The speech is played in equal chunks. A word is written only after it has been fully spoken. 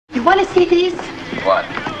You want to see these? What?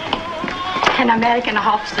 An American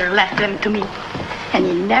officer left them to me, and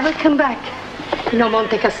he never come back. No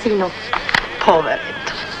Monte Cassino.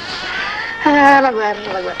 Poveretto. La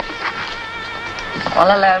guerra. All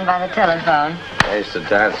alone by the telephone. I used to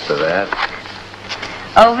dance to that.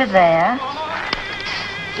 Over there.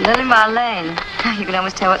 Lily Marlene. You could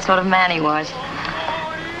almost tell what sort of man he was.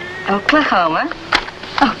 Oklahoma.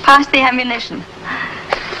 Oh, pass the ammunition.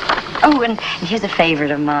 Oh, and here's a favorite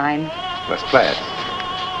of mine. Let's play it.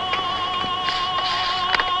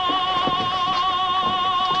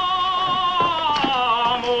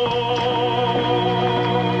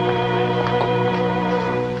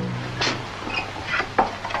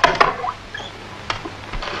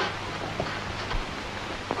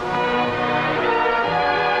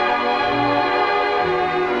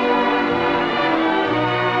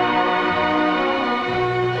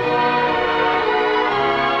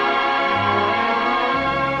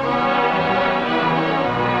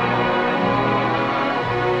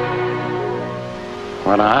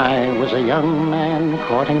 When I was a young man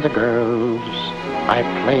courting the girls, I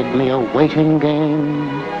played me a waiting game.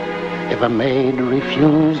 If a maid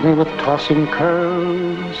refused me with tossing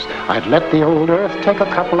curls, I'd let the old earth take a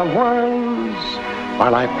couple of whirls,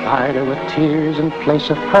 while I plied her with tears in place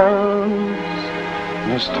of pearls.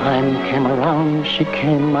 And as time came around, she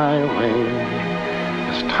came my way.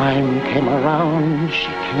 As time came around,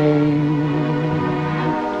 she came.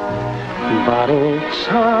 But it's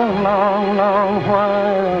a long, long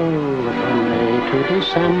while from May to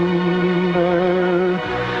December,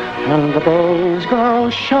 and the days grow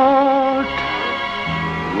short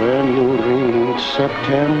when you reach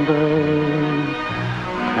September,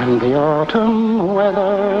 and the autumn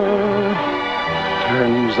weather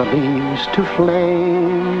turns the leaves to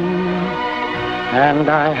flame, and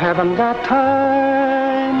I haven't got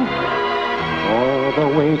time for the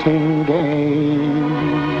waiting game.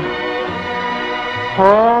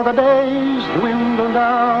 All the days dwindle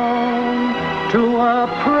down to a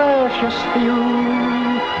precious few.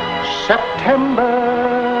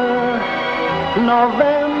 September,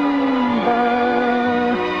 November,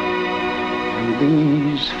 and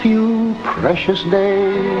these few precious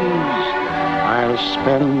days I'll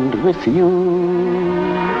spend with you.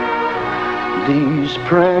 These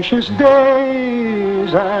precious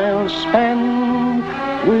days I'll spend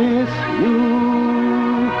with you.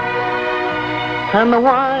 And the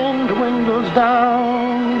wine dwindles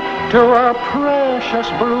down to a precious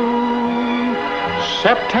brew.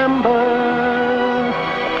 September,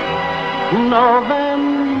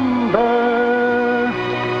 November,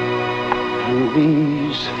 and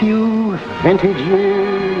these few vintage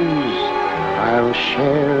years I'll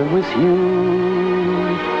share with you.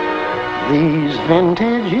 These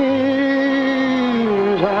vintage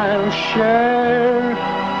years I'll share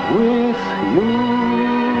with you.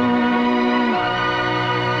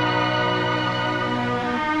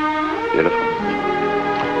 Beautiful.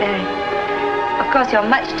 Very. Of course, you're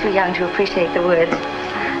much too young to appreciate the words.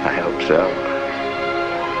 I hope so.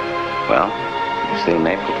 Well, you see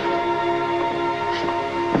Naples?